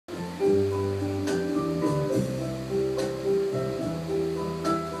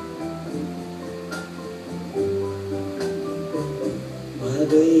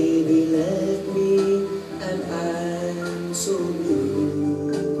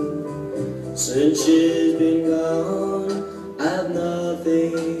Since she's been gone, I've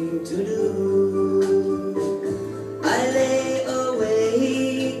nothing to do. I lay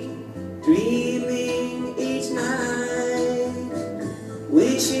awake, dreaming each night,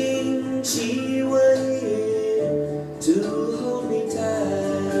 wishing she were here to hold me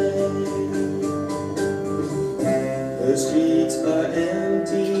tight. The streets are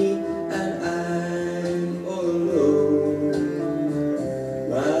empty and I'm all alone.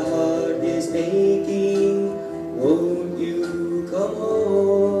 My heart is aching, won't you come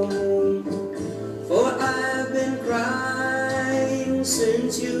home? For I've been crying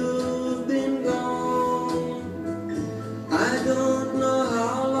since you've been gone. I don't know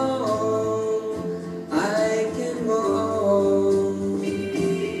how long I can go on.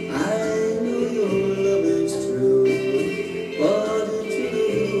 I know your love is true, but it's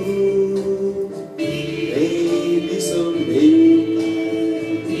true. Maybe someday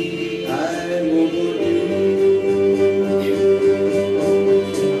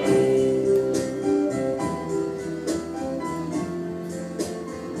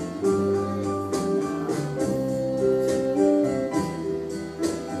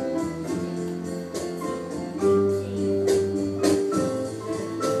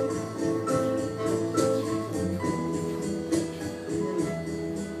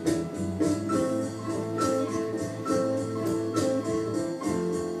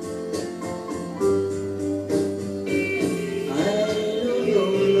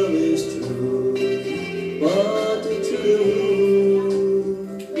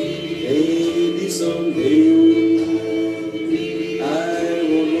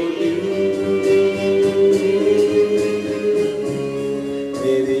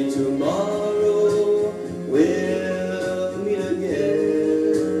tomorrow we'll meet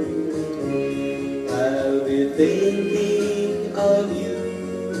again. I'll be thinking of you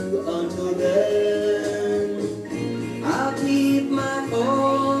until then. I'll keep my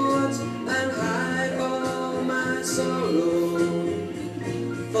thoughts and hide all my sorrow.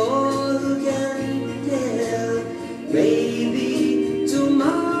 For who can tell, maybe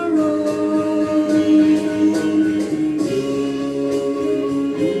tomorrow.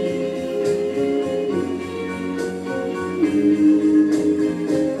 Thank you.